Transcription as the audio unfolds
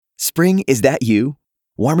Spring, is that you?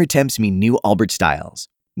 Warmer temps mean new Allbirds styles.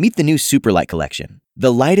 Meet the new Superlight collection,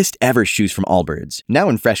 the lightest ever shoes from Allbirds, now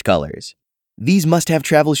in fresh colors. These must-have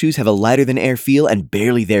travel shoes have a lighter-than-air feel and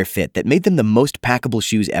barely-there fit that made them the most packable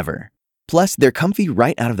shoes ever. Plus, they're comfy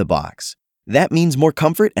right out of the box. That means more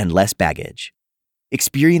comfort and less baggage.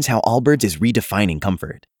 Experience how Allbirds is redefining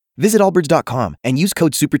comfort. Visit allbirds.com and use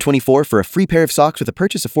code SUPER24 for a free pair of socks with a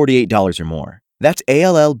purchase of $48 or more. That's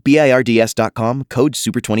ALLBIRDS.com, code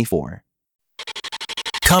SUPER24.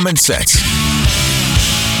 Common sense.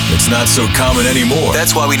 It's not so common anymore.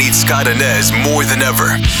 That's why we need Scott ANEZ more than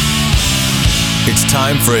ever. It's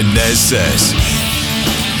time for ANEZ Says.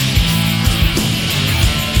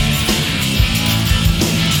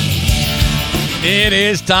 It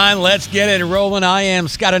is time. Let's get it rolling. I am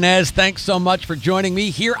Scott ANEZ. Thanks so much for joining me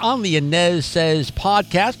here on the ANEZ Says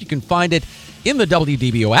podcast. You can find it in the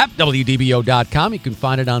WDBO app, WDBO.com. You can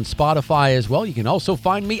find it on Spotify as well. You can also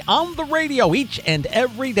find me on the radio each and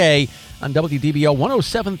every day on WDBO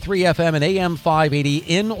 107.3 FM and AM 580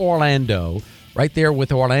 in Orlando. Right there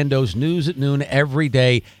with Orlando's News at Noon every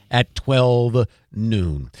day at 12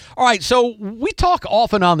 noon. All right, so we talk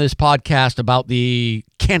often on this podcast about the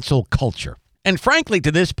cancel culture. And frankly,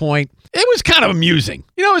 to this point, it was kind of amusing.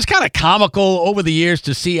 You know, it was kind of comical over the years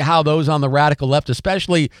to see how those on the radical left,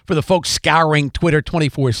 especially for the folks scouring Twitter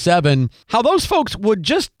 24/7, how those folks would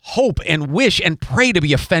just hope and wish and pray to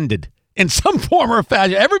be offended in some form or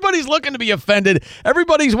fashion. Everybody's looking to be offended.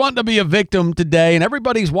 Everybody's wanting to be a victim today, and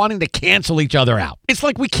everybody's wanting to cancel each other out. It's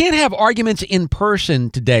like we can't have arguments in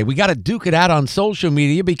person today. We got to duke it out on social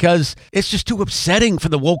media because it's just too upsetting for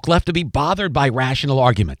the woke left to be bothered by rational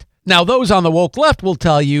argument. Now, those on the woke left will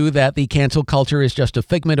tell you that the cancel culture is just a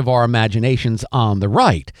figment of our imaginations on the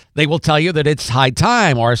right. They will tell you that it's high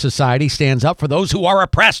time our society stands up for those who are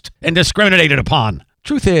oppressed and discriminated upon.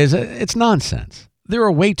 Truth is, it's nonsense. There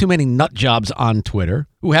are way too many nut jobs on Twitter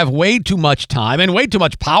who have way too much time and way too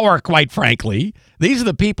much power, quite frankly. These are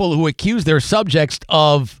the people who accuse their subjects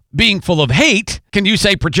of being full of hate. Can you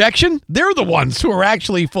say projection? They're the ones who are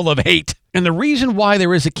actually full of hate. And the reason why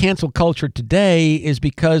there is a cancel culture today is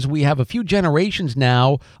because we have a few generations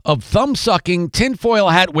now of thumb-sucking, tinfoil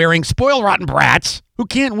hat-wearing, spoil-rotten brats who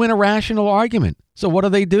can't win a rational argument. So what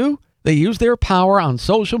do? They use their power on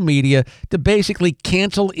social media to basically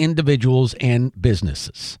cancel individuals and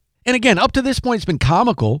businesses. And again, up to this point, it's been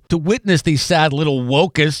comical to witness these sad little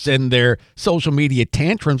wokeists and their social media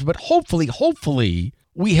tantrums. But hopefully,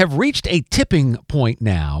 we have reached a tipping point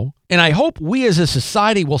now. And I hope we as a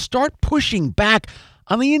society will start pushing back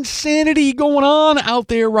on the insanity going on out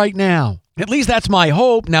there right now. At least that's my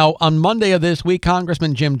hope. Now, on Monday of this week,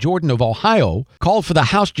 Congressman Jim Jordan of Ohio called for the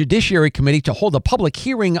House Judiciary Committee to hold a public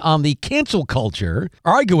hearing on the cancel culture,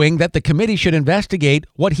 arguing that the committee should investigate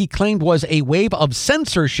what he claimed was a wave of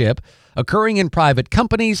censorship occurring in private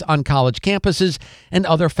companies, on college campuses, and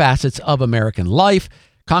other facets of American life.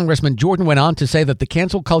 Congressman Jordan went on to say that the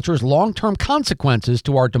cancel culture's long-term consequences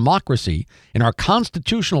to our democracy and our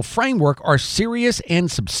constitutional framework are serious and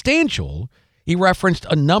substantial. He referenced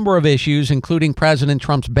a number of issues, including President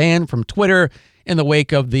Trump's ban from Twitter in the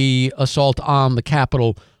wake of the assault on the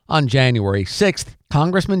Capitol on January 6th.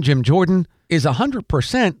 Congressman Jim Jordan is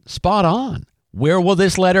 100% spot on. Where will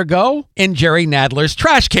this letter go? In Jerry Nadler's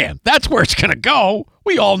trash can. That's where it's going to go.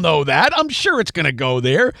 We all know that. I'm sure it's going to go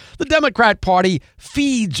there. The Democrat Party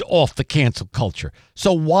feeds off the cancel culture.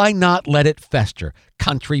 So why not let it fester?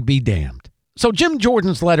 Country be damned. So Jim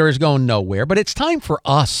Jordan's letter is going nowhere, but it's time for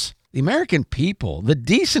us, the American people, the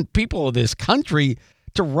decent people of this country,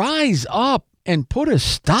 to rise up and put a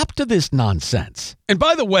stop to this nonsense. And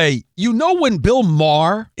by the way, you know when Bill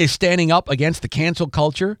Maher is standing up against the cancel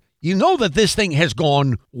culture, you know that this thing has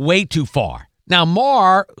gone way too far. Now,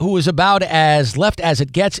 Maher, who is about as left as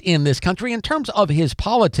it gets in this country in terms of his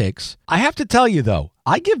politics, I have to tell you, though,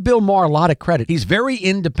 I give Bill Maher a lot of credit. He's very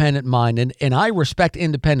independent-minded, and I respect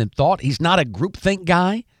independent thought. He's not a groupthink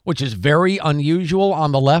guy, which is very unusual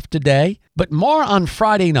on the left today. But Maher on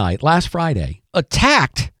Friday night, last Friday,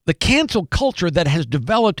 attacked the cancel culture that has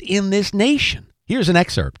developed in this nation. Here's an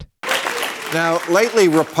excerpt. Now, lately,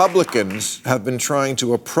 Republicans have been trying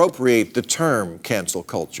to appropriate the term cancel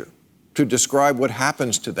culture to describe what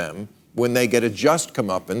happens to them when they get a just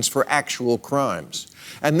comeuppance for actual crimes.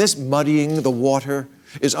 And this muddying the water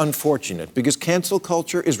is unfortunate because cancel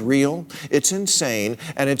culture is real, it's insane,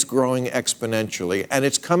 and it's growing exponentially, and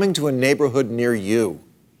it's coming to a neighborhood near you.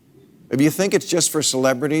 If you think it's just for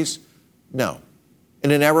celebrities, no.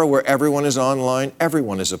 In an era where everyone is online,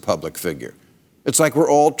 everyone is a public figure. It's like we're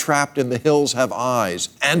all trapped in the hills have eyes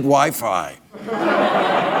and Wi-Fi.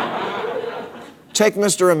 Take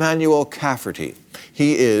Mr. Emmanuel Cafferty.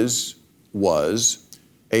 He was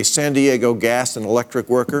a San Diego gas and electric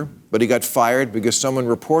worker, but he got fired because someone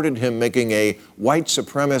reported him making a white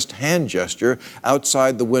supremacist hand gesture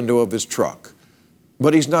outside the window of his truck.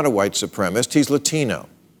 But he's not a white supremacist, he's Latino.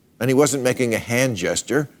 And he wasn't making a hand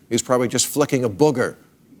gesture, he's probably just flicking a booger.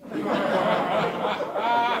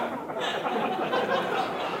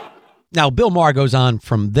 Now, Bill Maher goes on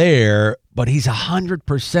from there, but he's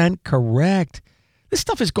 100% correct. This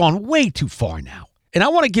stuff has gone way too far now. And I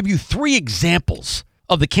want to give you 3 examples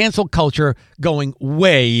of the cancel culture going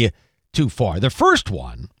way too far. The first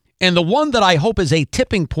one, and the one that I hope is a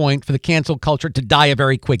tipping point for the cancel culture to die a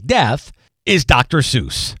very quick death, is Dr.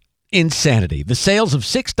 Seuss. Insanity. The sales of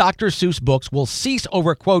 6 Dr. Seuss books will cease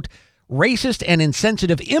over, quote, racist and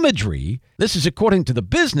insensitive imagery. This is according to the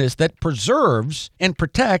business that preserves and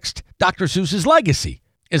protects Dr. Seuss's legacy.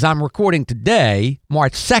 As I'm recording today,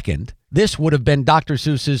 March 2nd, this would have been Dr.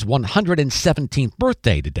 Seuss's 117th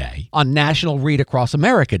birthday today, on National Read Across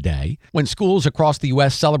America Day, when schools across the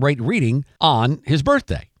U.S. celebrate reading on his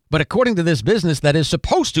birthday. But according to this business that is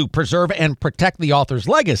supposed to preserve and protect the author's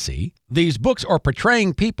legacy, these books are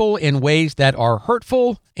portraying people in ways that are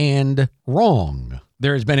hurtful and wrong.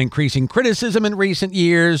 There has been increasing criticism in recent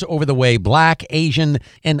years over the way Black, Asian,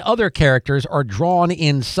 and other characters are drawn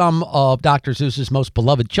in some of Dr. Seuss's most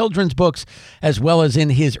beloved children's books, as well as in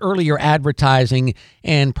his earlier advertising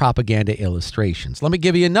and propaganda illustrations. Let me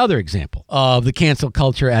give you another example of the cancel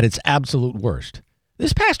culture at its absolute worst.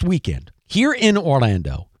 This past weekend, here in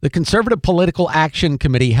Orlando, the Conservative Political Action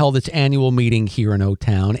Committee held its annual meeting here in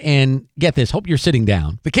O-Town. And get this, hope you're sitting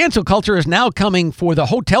down. The cancel culture is now coming for the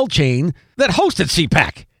hotel chain that hosted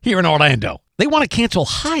CPAC here in Orlando. They want to cancel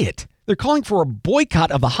Hyatt. They're calling for a boycott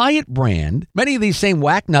of the Hyatt brand. Many of these same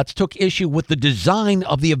whacknuts took issue with the design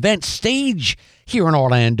of the event stage here in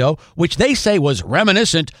Orlando, which they say was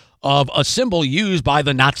reminiscent of a symbol used by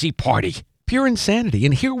the Nazi Party. Pure insanity.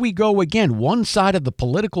 And here we go again, one side of the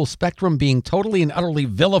political spectrum being totally and utterly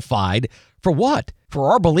vilified. For what?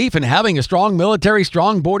 For our belief in having a strong military,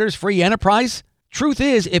 strong borders, free enterprise? Truth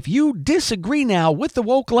is, if you disagree now with the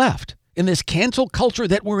woke left in this cancel culture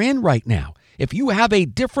that we're in right now, if you have a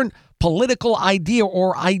different political idea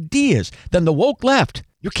or ideas than the woke left,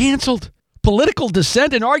 you're canceled. Political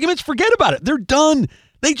dissent and arguments, forget about it. They're done.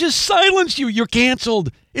 They just silence you. You're canceled.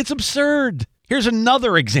 It's absurd. Here's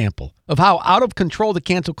another example of how out of control the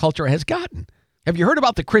cancel culture has gotten. Have you heard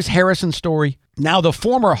about the Chris Harrison story? Now, the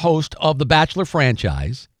former host of the Bachelor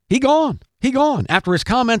franchise, he gone after his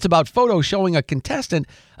comments about photos showing a contestant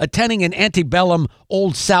attending an antebellum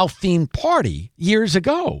Old South-themed party years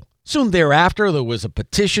ago. Soon thereafter, there was a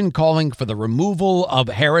petition calling for the removal of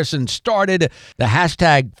Harrison started. The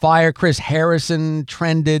hashtag Fire Chris Harrison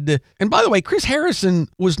trended. And by the way, Chris Harrison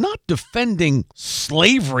was not defending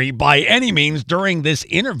slavery by any means during this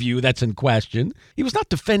interview that's in question. He was not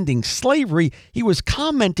defending slavery. He was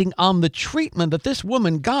commenting on the treatment that this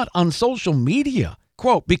woman got on social media.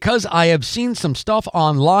 Quote, because I have seen some stuff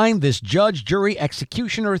online, this judge, jury,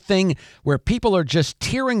 executioner thing, where people are just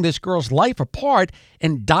tearing this girl's life apart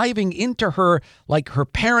and diving into her like her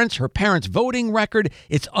parents' voting record.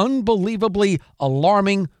 It's unbelievably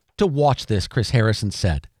alarming to watch this, Chris Harrison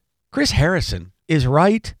said. Chris Harrison is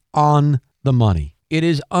right on the money. It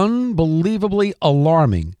is unbelievably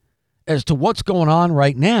alarming as to what's going on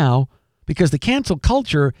right now, because the cancel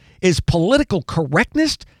culture is political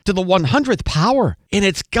correctness to the 100th power. And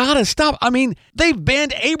it's got to stop. I mean, they've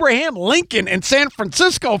banned Abraham Lincoln in San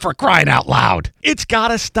Francisco, for crying out loud. It's got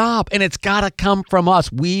to stop, and it's got to come from us.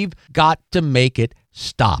 We've got to make it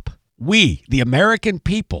stop. We, the American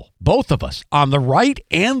people, both of us, on the right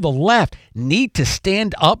and the left, need to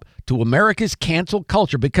stand up to America's cancel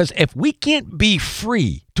culture, because if we can't be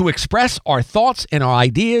free to express our thoughts and our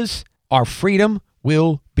ideas, our freedom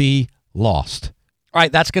will be lost. All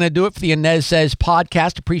right, that's going to do it for the ANEZ SEZ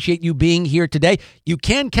podcast. Appreciate you being here today. You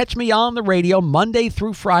can catch me on the radio Monday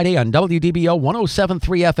through Friday on WDBO 107.3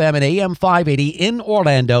 FM and AM 580 in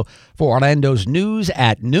Orlando for Orlando's news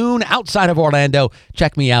at noon. Outside of Orlando,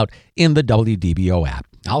 check me out in the WDBO app.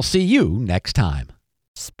 I'll see you next time.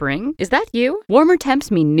 Spring? Is that you? Warmer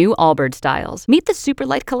temps mean new Allbirds styles. Meet the Super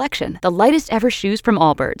Light Collection, the lightest ever shoes from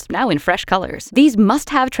Allbirds, now in fresh colors. These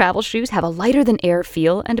must-have travel shoes have a lighter-than-air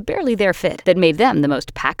feel and a barely-there fit that made them the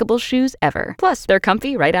most packable shoes ever. Plus, they're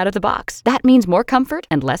comfy right out of the box. That means more comfort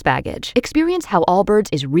and less baggage. Experience how Allbirds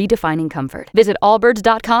is redefining comfort. Visit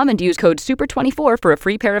allbirds.com and use code SUPER24 for a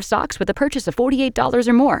free pair of socks with a purchase of $48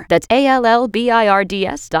 or more. That's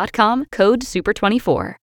ALLBIRDS.com, code SUPER24.